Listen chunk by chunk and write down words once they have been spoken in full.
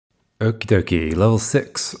Okie dokie, level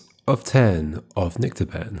 6 of 10 of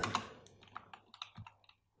Nyctoban.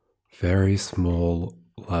 Very small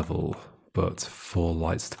level, but 4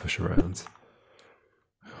 lights to push around.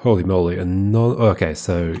 Holy moly, and okay,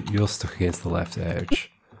 so you're stuck against the left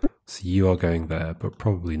edge. So you are going there, but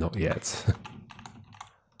probably not yet.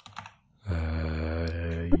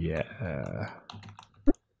 Yeah.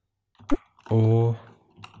 Or...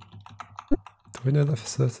 do we know that for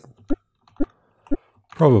certain?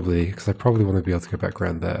 Probably, because I probably want to be able to go back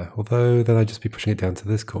around there. Although, then I'd just be pushing it down to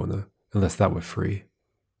this corner, unless that were free.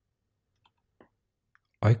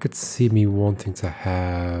 I could see me wanting to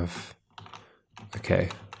have... okay.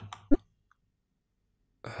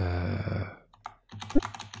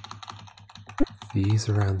 These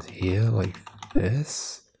around here, like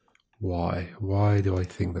this? Why? Why do I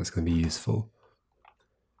think that's going to be useful?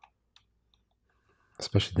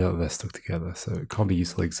 Especially now that they're stuck together, so it can't be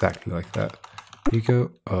useful exactly like that. You go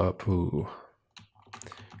up, ooh.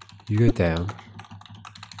 You go down.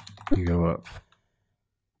 You go up.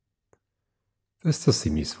 This does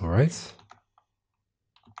seem useful, right?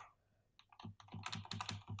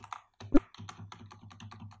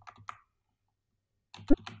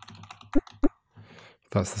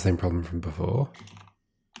 That's the same problem from before.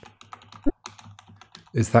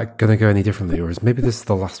 Is that going to go any differently, or is maybe this is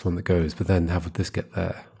the last one that goes, but then how would this get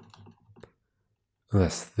there?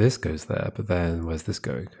 Unless this goes there, but then where's this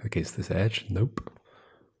going? Against this edge? Nope.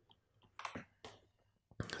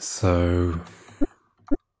 So...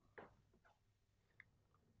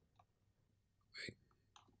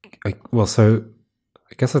 so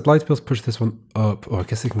I guess I'd like to be able to push this one up, or I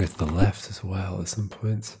guess it can go to the left as well at some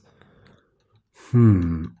point.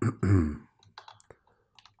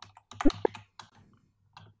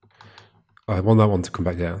 I want that one to come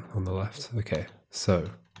back down on the left. Okay, so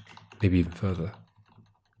maybe even further.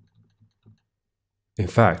 In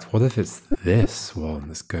fact, what if it's this one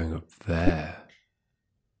that's going up there?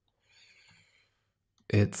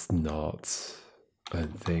 It's not, I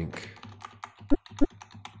don't think.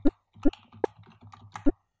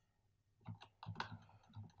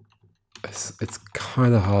 It's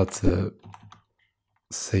kind of hard to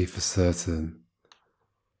say for certain.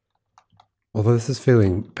 Although this is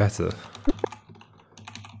feeling better.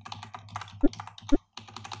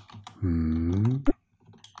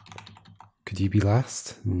 Could you be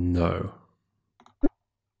last? No.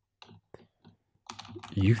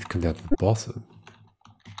 You could come down to the bottom.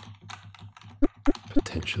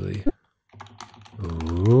 Potentially.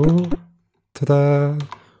 Ooh. Ta-da!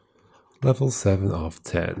 Level 7 of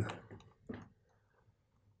 10.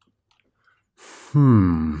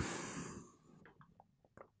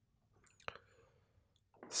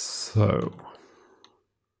 So,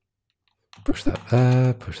 push that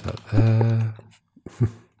there, push that there.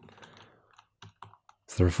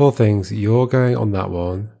 So there are 4 things. You're going on that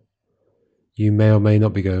one. You may or may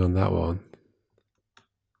not be going on that one.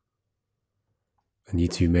 And you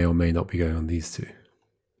two may or may not be going on these 2.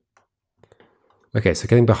 Okay, so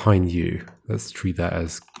getting behind you. Let's treat that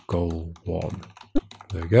as goal 1.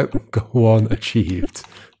 There we go. Goal 1 achieved.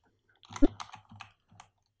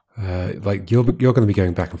 Like you're going to be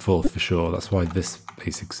going back and forth for sure. That's why this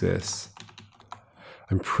base exists.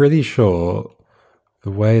 I'm pretty sure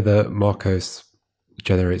the way that Marcos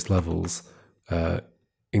generates levels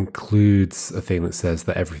includes a thing that says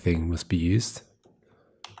that everything must be used.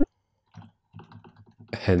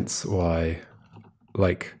 Hence why,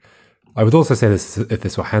 like, I would also say this if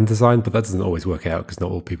this were hand designed, but that doesn't always work out because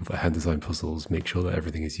not all people that hand design puzzles make sure that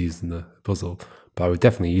everything is used in the puzzle. But I would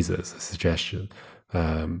definitely use it as a suggestion.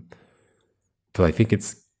 But I think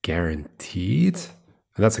it's guaranteed,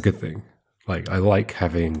 and that's a good thing. Like, I like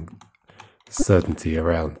having certainty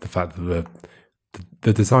around the fact that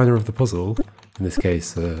the designer of the puzzle, in this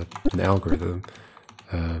case an algorithm,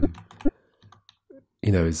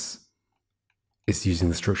 you know, is using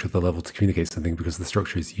the structure of the level to communicate something because the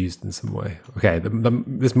structure is used in some way. Okay,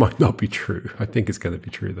 this might not be true. I think it's going to be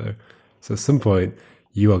true though. So at some point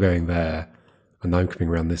you are going there and I'm coming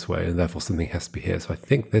around this way and therefore something has to be here. So I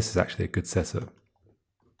think this is actually a good setup.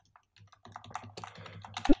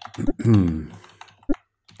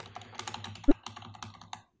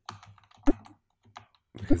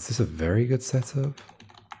 Is this a very good setup?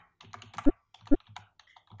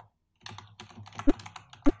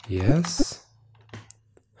 Yes.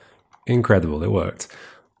 Incredible, it worked.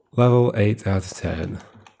 Level 8 out of 10.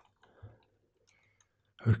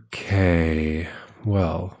 Okay,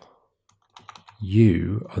 well,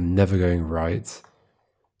 you are never going right.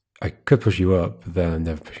 I could push you up, but then I'm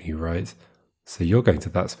never pushing you right. So you're going to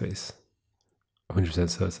that space. 100%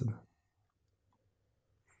 certain.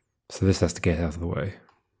 So this has to get out of the way.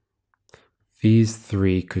 these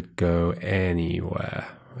three could go anywhere,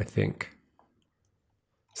 I think.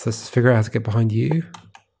 So let's just figure out how to get behind you.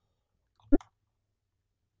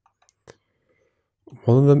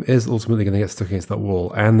 One of them is ultimately going to get stuck against that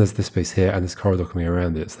wall, and there's this space here and this corridor coming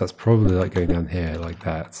around it, so that's probably like going down here like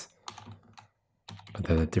that. And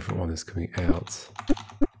then a different one is coming out.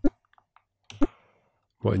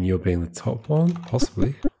 What, and you're being the top one?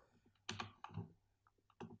 Possibly.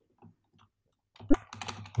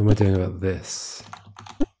 What am I doing about this?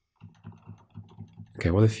 Okay,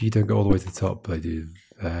 what if you don't go all the way to the top, but I do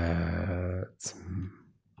that?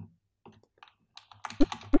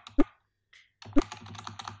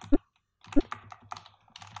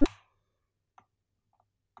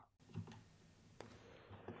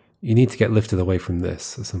 You need to get lifted away from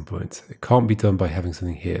this at some point. It can't be done by having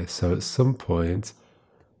something here. So at some point,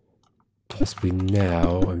 possibly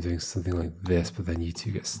now, I'm doing something like this, but then you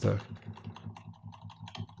two get stuck.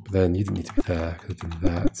 But then you didn't need to be there. I could have done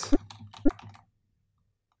that.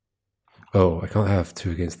 Oh, I can't have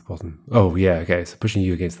two against the bottom. Oh, yeah, okay. So pushing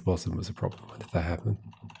you against the bottom was a problem. When did that happen?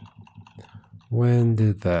 When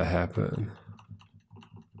did that happen?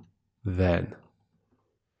 Then.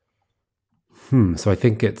 So I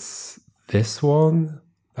think it's this one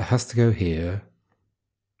that has to go here.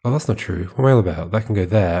 Oh, that's not true. What am I all about? That can go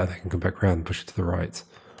there, and that can come back around and push it to the right.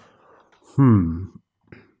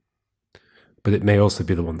 But it may also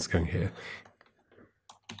be the one that's going here.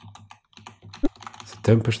 So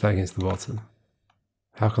don't push that against the bottom.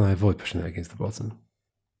 How can I avoid pushing that against the bottom?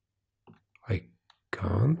 I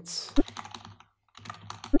can't.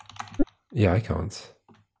 Yeah, I can't.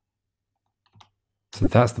 So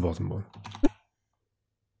that's the bottom one.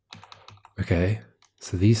 Okay,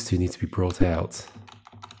 so these two need to be brought out.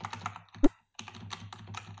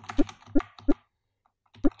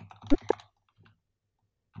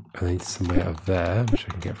 And I need some way out of there, which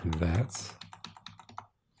I can get from that.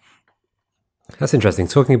 That's interesting.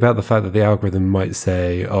 Talking about the fact that the algorithm might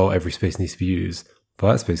say, oh, every space needs to be used,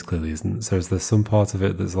 but that space clearly isn't. So is there some part of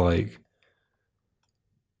it that's like,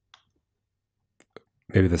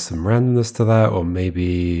 maybe there's some randomness to that, or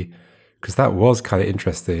maybe, because that was kind of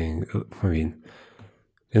interesting. I mean,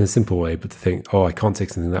 in a simple way, but to think, oh, I can't take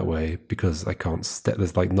something that way because I can't step,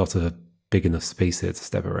 there's like not a big enough space here to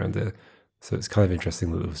step around it. So it's kind of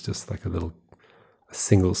interesting that it was just like a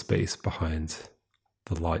single space behind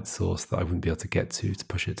the light source that I wouldn't be able to get to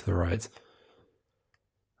push it to the right.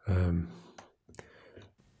 Well,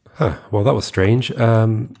 that was strange.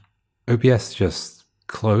 OBS just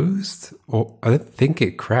closed, or I don't think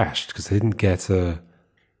it crashed because I didn't get a,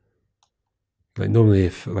 like normally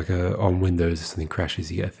if like on Windows if something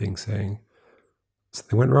crashes you get a thing saying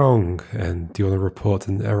something went wrong and do you want to report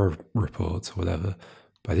an error report or whatever,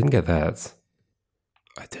 but I didn't get that.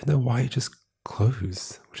 I don't know why it just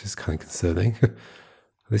closed, which is kind of concerning. At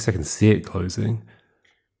least I can see it closing.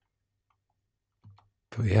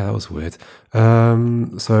 But yeah, that was weird.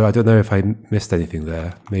 So I don't know if I missed anything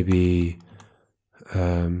there. Maybe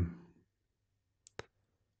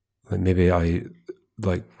maybe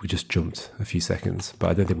we just jumped a few seconds, but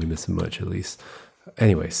I don't think we missed much at least.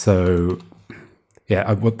 Anyway, so yeah,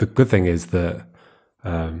 what the good thing is that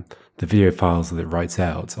the video files that it writes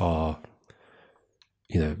out are,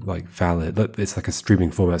 like valid. It's like a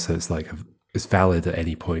streaming format, so it's valid at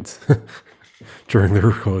any point during the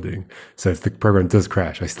recording. So if the program does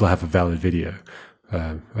crash, I still have a valid video.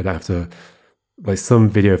 I don't have to, like some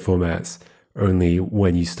video formats, only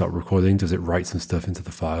when you stop recording does it write some stuff into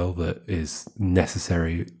the file that is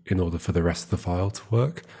necessary in order for the rest of the file to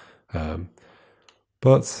work.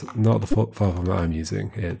 But not the file format I'm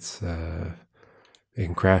using. It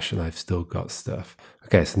can crash and I've still got stuff.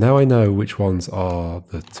 Okay, so now I know which ones are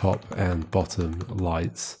the top and bottom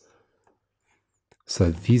lights.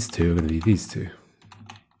 So these two are going to be these two.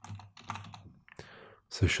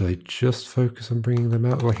 So should I just focus on bringing them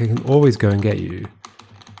out? Like I can always go and get you.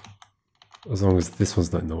 As long as this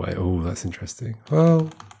one's not in the way. Oh, that's interesting. Well,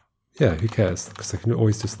 yeah, who cares? Because I can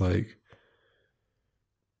always just like...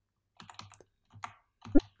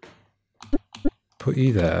 put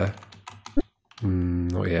you there.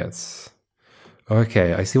 Not yet.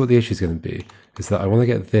 Okay, I see what the issue is going to be. Is that I want to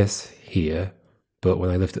get this here, but when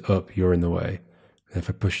I lift it up, you're in the way. And if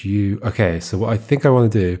I push you... Okay, so what I think I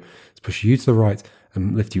want to do is push you to the right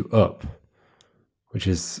and lift you up, which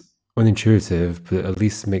is unintuitive, but it at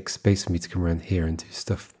least makes space for me to come around here and do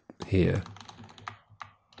stuff here.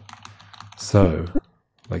 So,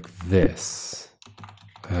 like this.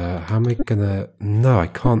 How am I gonna... No, I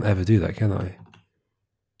can't ever do that, can I?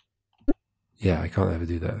 Yeah, I can't ever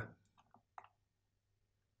do that.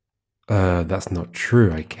 That's not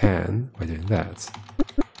true. I can by doing that.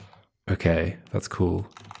 Okay, that's cool.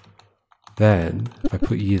 Then, if I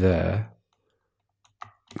put you there,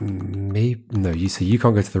 maybe, no, so you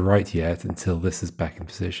can't go to the right yet until this is back in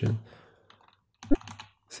position.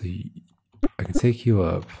 So I can take you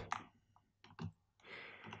up.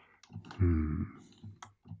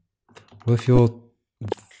 What if you're...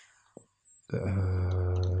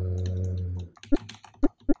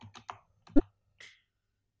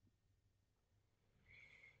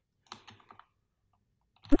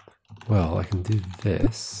 well, I can do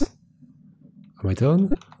this. Am I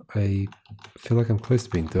done? I feel like I'm close to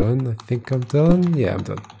being done. I think I'm done. Yeah, I'm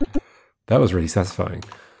done. That was really satisfying.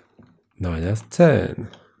 9 out of 10.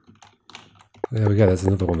 There we go. There's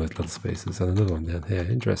another one with little spaces and another one down here.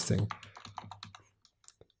 Interesting.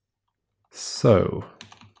 So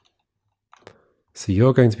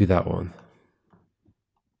you're going to be that one.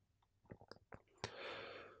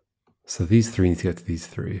 So these three need to go to these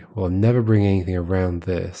three. Well, I'm never bringing anything around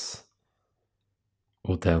this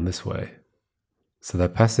or down this way. So they're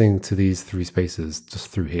passing to these three spaces just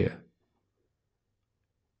through here.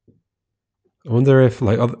 I wonder if,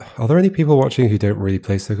 like, are there any people watching who don't really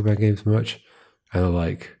play Nyctoban games much? And are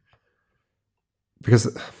like,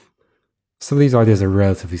 because some of these ideas are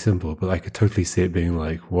relatively simple, but I could totally see it being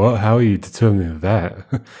like, what? How are you determining that?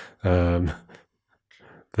 That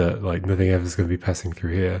like nothing ever is going to be passing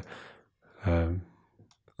through here.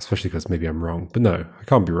 Especially because maybe I'm wrong, but no, I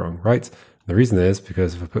can't be wrong, right? The reason is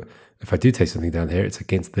because if I do take something down here, it's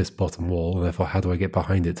against this bottom wall, and therefore how do I get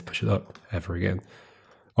behind it to push it up ever again?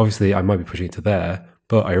 Obviously, I might be pushing it to there,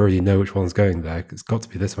 but I already know which one's going there. It's got to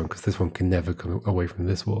be this one, because this one can never come away from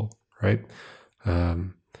this wall, right?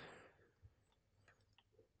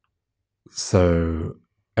 So,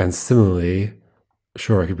 and similarly,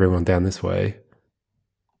 sure, I could bring one down this way,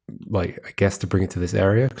 like, I guess to bring it to this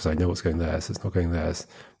area, because I know what's going there, so it's not going there.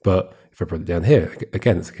 But if I put it down here,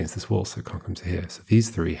 again, it's against this wall, so it can't come to here. So these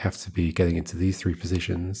three have to be getting into these three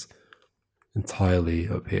positions entirely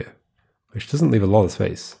up here, which doesn't leave a lot of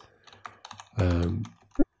space.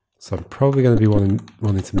 So I'm probably going to be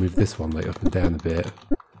wanting to move this one like up and down a bit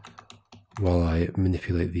while I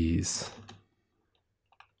manipulate these.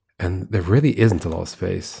 And there really isn't a lot of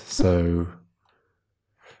space, so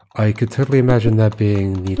I could totally imagine there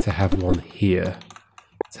being need to have one here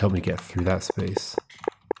to help me get through that space.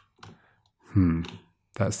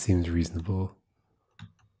 That seems reasonable.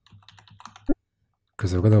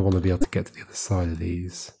 Because I'm going to want to be able to get to the other side of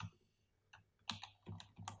these.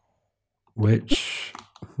 Which,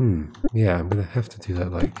 yeah, I'm going to have to do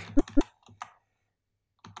that like...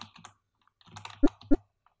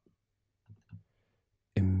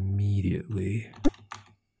 immediately.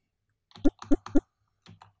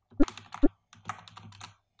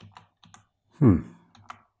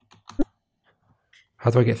 How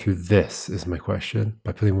do I get through this is my question.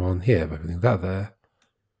 By putting one here, by putting that there.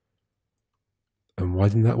 And why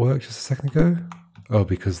didn't that work just a second ago? Oh,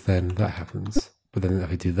 because then that happens. But then if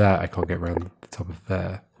I do that, I can't get around the top of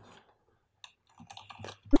there.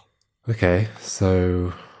 Okay,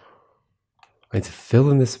 so I need to fill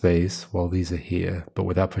in this space while these are here, but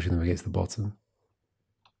without pushing them against the bottom.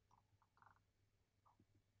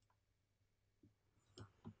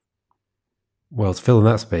 Well, to fill in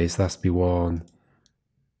that space, there has to be one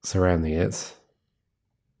surrounding it,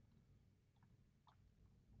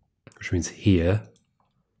 which means here,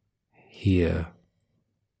 here,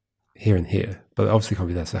 here, and here. But it obviously can't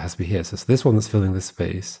be there, so it has to be here. So it's this one that's filling this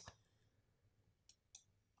space.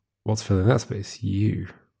 What's filling that space? You.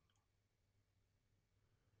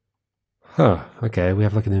 Huh, okay, we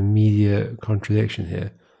have like an immediate contradiction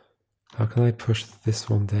here. How can I push this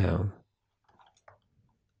one down?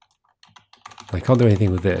 I can't do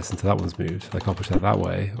anything with this until that one's moved. I can't push that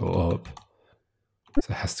way or up.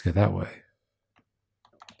 So it has to go that way.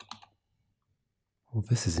 Well,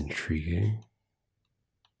 this is intriguing.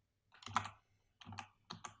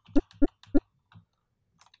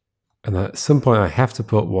 And at some point I have to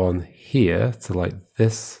put one here to light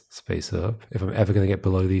this space up if I'm ever going to get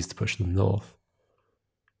below these to push them north.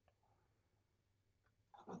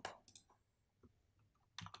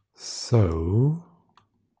 So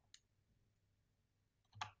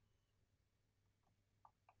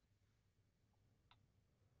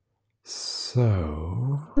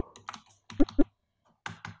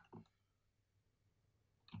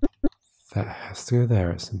that has to go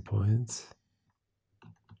there at some point.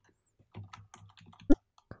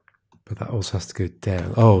 But that also has to go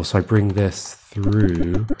down. Oh, so I bring this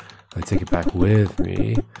through, I take it back with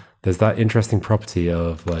me. There's that interesting property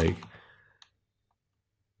of like,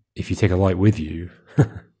 if you take a light with you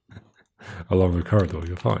along the corridor,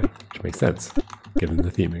 you're fine, which makes sense, given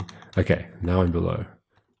the theming. Okay, now I'm below.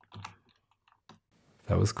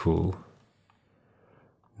 That was cool.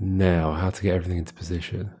 Now, how to get everything into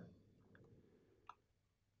position.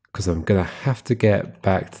 Because I'm going to have to get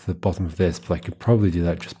back to the bottom of this, but I could probably do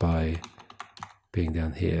that just by being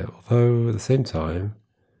down here. Although, at the same time,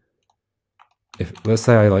 if let's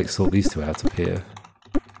say I like sort these two out up here,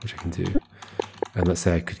 which I can do, and let's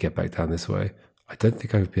say I could get back down this way, I don't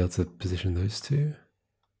think I would be able to position those two.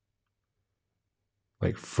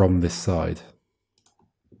 Like, from this side.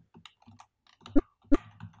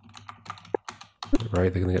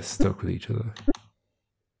 Right, they're going to get stuck with each other.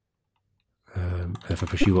 And if I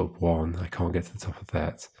push you up one, I can't get to the top of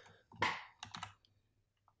that.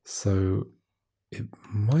 So it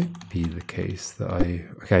might be the case that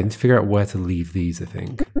okay, I need to figure out where to leave these, I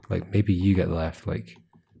think. Like, maybe you get left, like,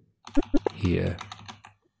 here.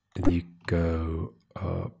 And you go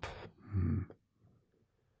up.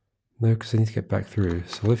 No, because I need to get back through.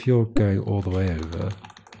 So what if you're going all the way over?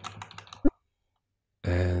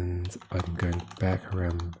 And I'm going back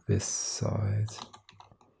around this side.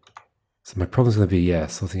 So my problem's going to be, yeah,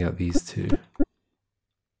 sorting out these two.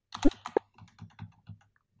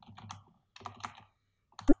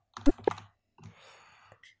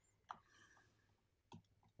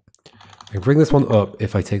 I can bring this one up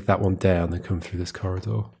if I take that one down and come through this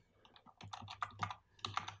corridor.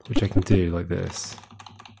 Which I can do like this.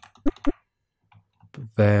 But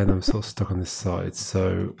then I'm sort of stuck on this side,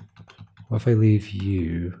 so what if I leave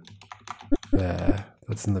you there?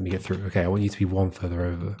 That doesn't let me get through. Okay, I want you to be one further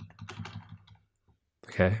over.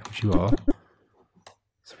 Okay, which you are.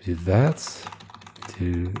 So we do that. We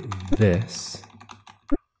do this.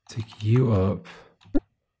 Take you up.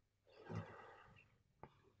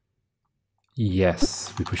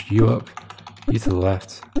 Yes, we pushed you up. You to the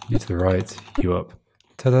left. You to the right. You up.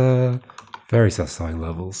 Ta-da! Very satisfying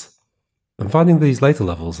levels. I'm finding these later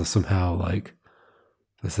levels are somehow like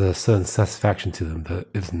there's a certain satisfaction to them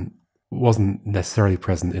that wasn't necessarily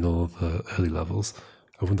present in all of the early levels.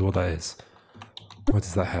 I wonder what that is. Why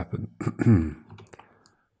does that happen?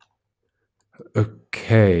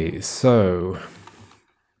 Okay, so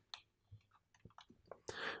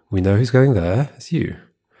we know who's going there. It's you.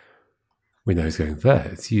 We know who's going there.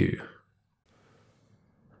 It's you.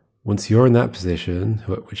 Once you're in that position,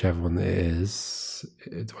 whichever one it is,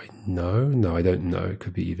 do I know? No, I don't know. It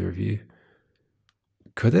could be either of you.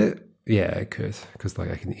 Could it? Yeah, it could. Because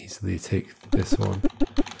like I can easily take this one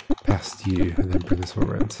past you and then bring this one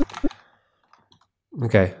around.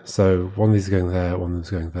 Okay, so one of these is going there, one of them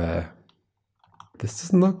is going there. This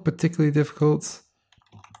doesn't look particularly difficult.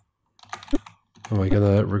 Am I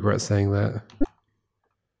going to regret saying that?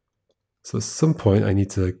 So at some point I need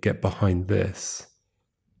to get behind this.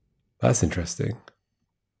 That's interesting.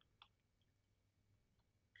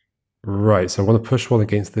 Right, so I want to push one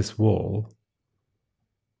against this wall.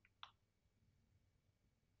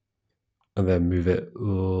 And then move it.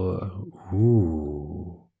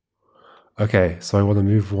 Ooh. Okay, so I want to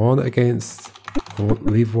move one against. I want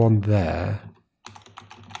to leave one there.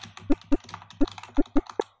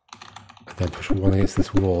 And then push one against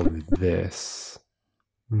this wall with this.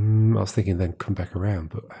 I was thinking then come back around,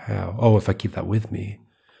 but how? Oh, if I keep that with me.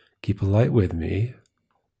 Keep a light with me.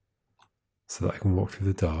 So that I can walk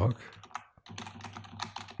through the dark.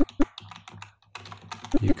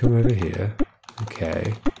 You come over here.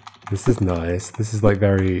 Okay. This is nice. This is like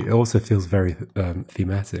very, it also feels very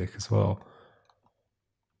thematic as well.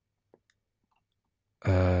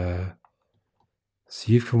 So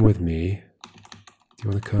you've come with me. Do you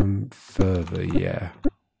want to come further? Yeah.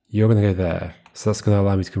 You're going to go there. So that's going to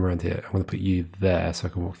allow me to come around here. I'm going to put you there so I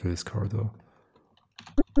can walk through this corridor.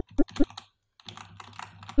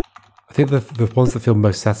 I think the ones that feel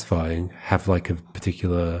most satisfying have like a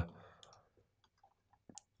particular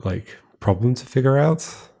like problem to figure out.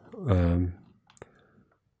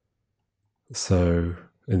 So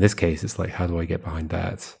in this case, it's like, how do I get behind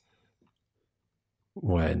that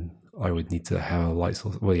when I would need to have a light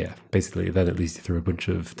source? Well, yeah, basically then it leads you through a bunch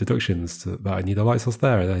of deductions that I need a light source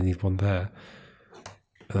there and then I need one there.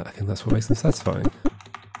 And I think that's what makes them satisfying.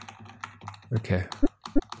 Okay.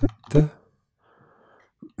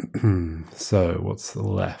 So what's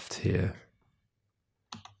left here?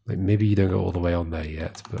 Like maybe you don't go all the way on there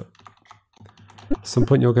yet, but at some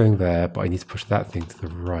point you're going there, but I need to push that thing to the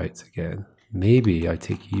right again. Maybe I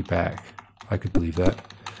take you back. I could believe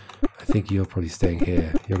that. I think you're probably staying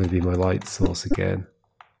here. You're going to be my light source again.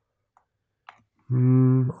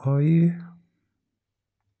 Are you?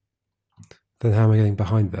 Then how am I getting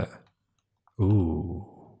behind that? Ooh.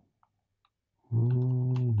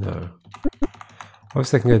 No.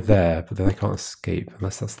 Obviously I can go there, but then I can't escape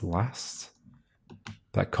unless that's last.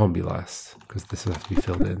 That can't be last, because this will have to be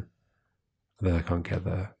filled in. Then I can't get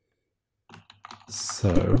there.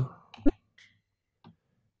 So,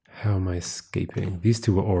 how am I escaping? These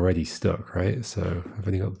two were already stuck, right? So I've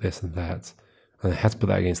only got this and that. And I had to put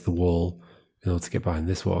that against the wall in order to get behind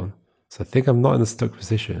this one. So I think I'm not in a stuck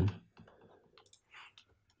position.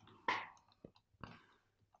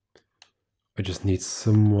 I just need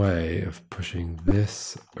some way of pushing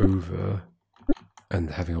this over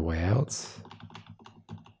and having a way out.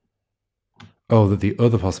 Oh, the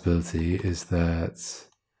other possibility is that...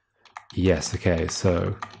 Yes, okay,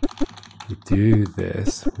 so we do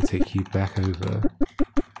this, we take you back over,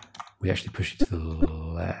 we actually push you to the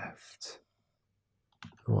left.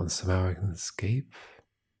 Oh, and somehow I can escape.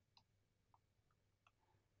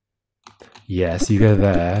 Yes, you go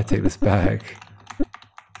there, take this back.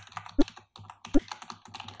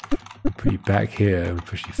 We put you back here, and we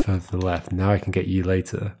push you further to the left. Now I can get you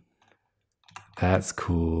later. That's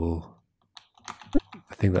cool.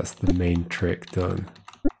 I think that's the main trick done.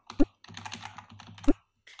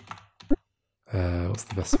 What's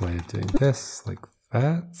the best way of doing this? Like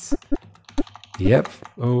that? Yep.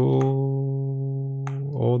 Oh,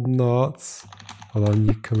 or not. Hold on,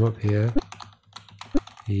 you come up here.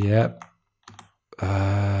 Yep.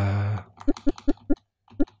 Oh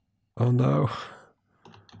no.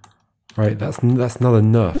 Right, that's not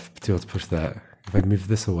enough to be able to push that. If I move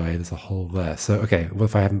this away, there's a hole there. So, okay, what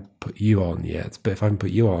if I haven't put you on yet? But if I haven't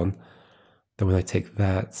put you on, then when I take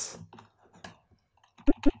that,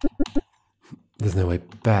 there's no way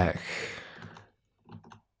back.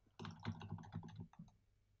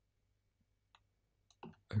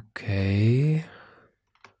 Okay.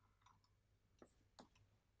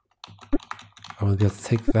 I want to be able to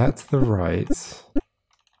take that to the right.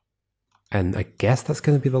 And I guess that's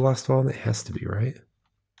going to be the last one. It has to be, right?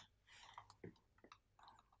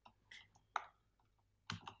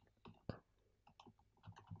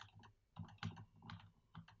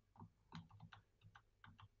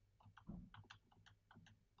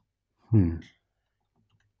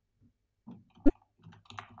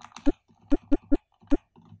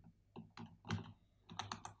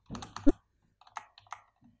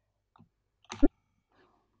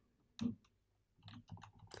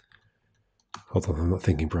 Hold on, I'm not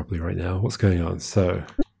thinking properly right now. What's going on? So,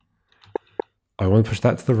 I want to push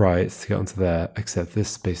that to the right to get onto there, except this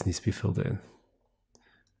space needs to be filled in.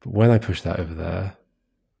 But when I push that over there,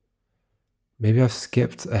 maybe I've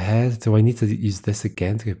skipped ahead. Do I need to use this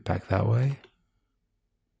again to go back that way?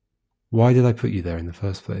 Why did I put you there in the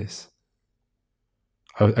first place?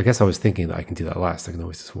 I guess I was thinking that I can do that last. I can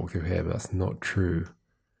always just walk through here, but that's not true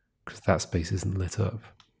because that space isn't lit up.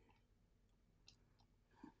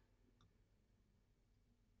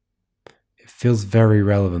 It feels very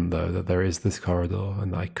relevant though that there is this corridor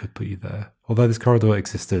and that I could put you there. Although this corridor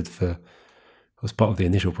existed was part of the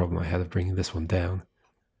initial problem I had of bringing this one down.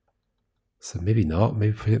 So maybe not.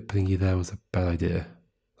 Maybe putting you there was a bad idea.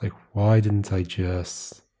 Like, why didn't I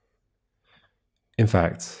just... In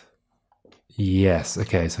fact, yes.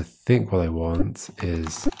 Okay, so I think what I want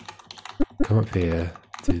is come up here,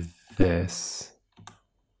 do this.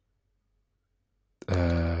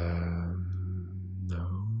 No.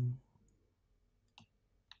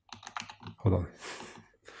 Hold on.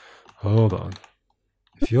 Hold on.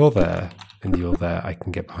 If you're there and you're there, I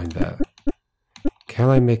can get behind that. Can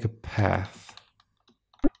I make a path?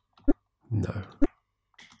 No.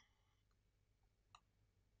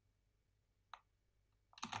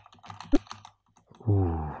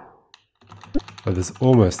 Ooh. Oh, there's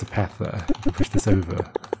almost a path there. If I push this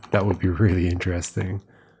over, that would be really interesting.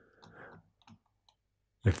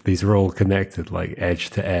 If these are all connected, like edge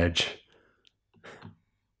to edge.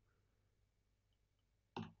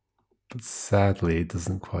 But sadly, it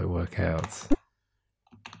doesn't quite work out.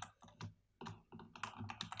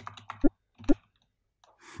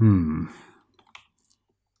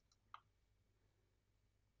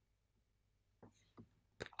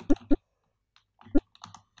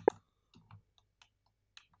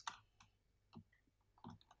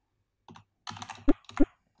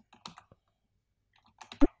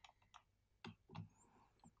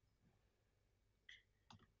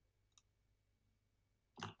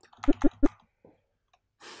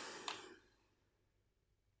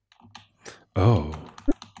 Oh.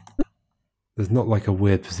 There's not like a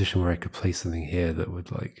weird position where I could place something here that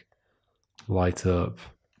would like light up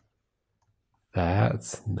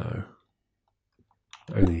that? No.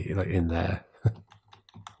 Only like in there.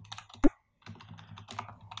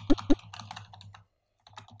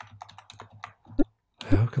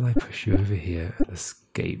 How can I push you over here and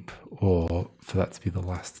escape? Or for that to be the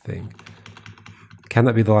last thing? Can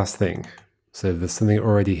that be the last thing? So there's something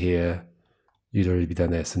already here. you'd already be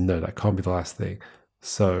down there. So no, that can't be the last thing.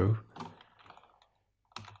 So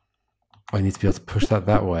I need to be able to push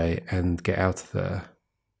that way and get out of there.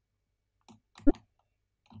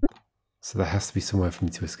 So there has to be somewhere for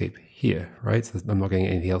me to escape here, right? So I'm not getting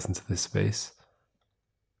anything else into this space.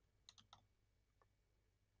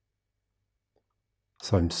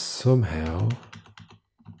 So I'm somehow...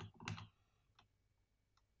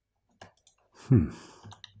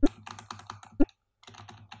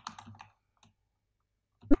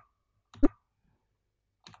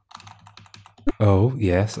 Oh,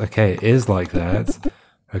 yes. Okay, it is like that.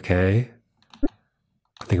 Okay.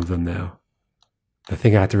 I think I'm done now. The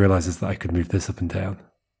thing I had to realize is that I could move this up and down.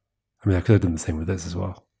 I mean, I could have done the same with this as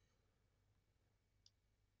well.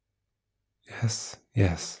 Yes,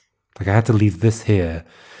 yes. Like I had to leave this here.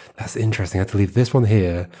 That's interesting. I had to leave this one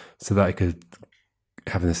here so that I could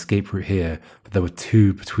have an escape route here. But there were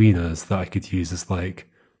two between us that I could use as like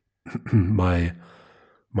my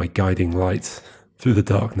guiding light through the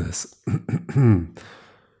darkness.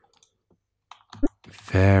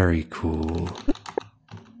 Very cool.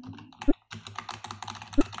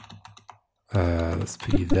 Let's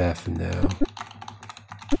put you there for now.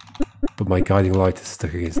 But my guiding light is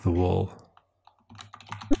stuck against the wall.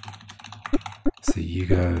 So you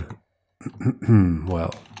go...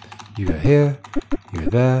 well, you go here, you go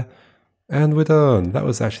there, and we're done. That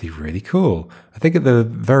was actually really cool. I think at the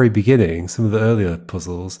very beginning, some of the earlier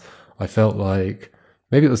puzzles, I felt like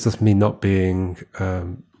maybe it was just me not being,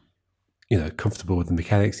 comfortable with the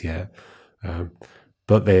mechanics yet.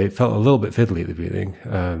 But they felt a little bit fiddly at the beginning.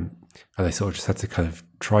 And I sort of just had to kind of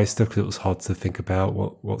try stuff because it was hard to think about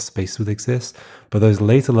what space would exist. But those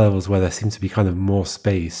later levels where there seemed to be kind of more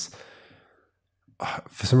space,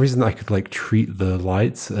 for some reason I could like treat the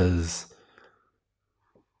lights as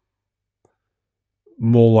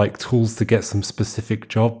more like tools to get some specific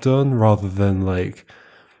job done rather than like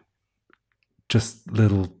just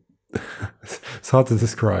little it's hard to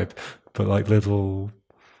describe, but like little,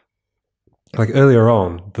 like earlier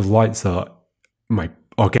on the lights are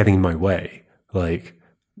getting in my way, like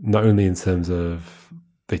not only in terms of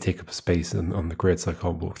they take up space on the grid so I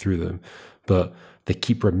can't walk through them, but they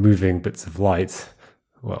keep removing bits of light.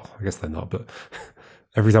 Well, I guess they're not, but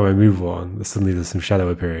every time I move one, suddenly there's some shadow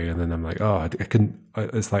appearing, and then I'm like, oh, I couldn't.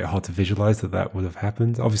 It's like hard to visualize that would have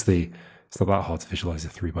happened. Obviously, it's not that hard to visualize a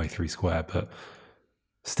 3x3 square, but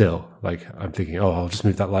still, like I'm thinking, oh, I'll just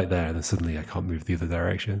move that light there, and then suddenly I can't move the other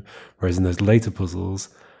direction. Whereas in those later puzzles,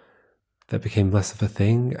 that became less of a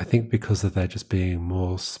thing. I think because of there just being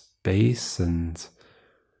more space and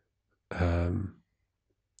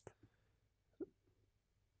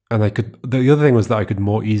I could, the other thing was that I could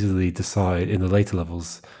more easily decide in the later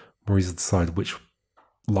levels, more easily decide which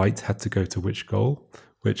light had to go to which goal,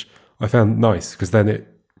 which I found nice because then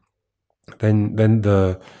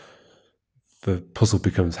the puzzle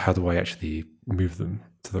becomes, how do I actually move them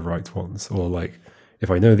to the right ones? Or like,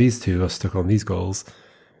 if I know these two are stuck on these goals,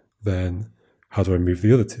 then how do I move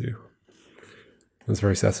the other two? That's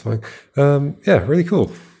very satisfying. Yeah, really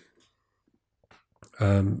cool.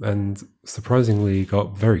 And surprisingly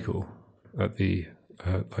got very cool at the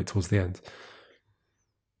like towards the end.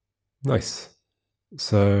 Nice.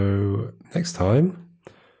 So next time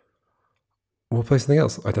we'll play something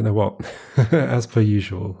else. I don't know what. As per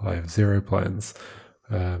usual, I have zero plans.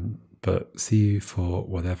 But see you for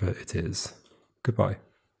whatever it is. Goodbye.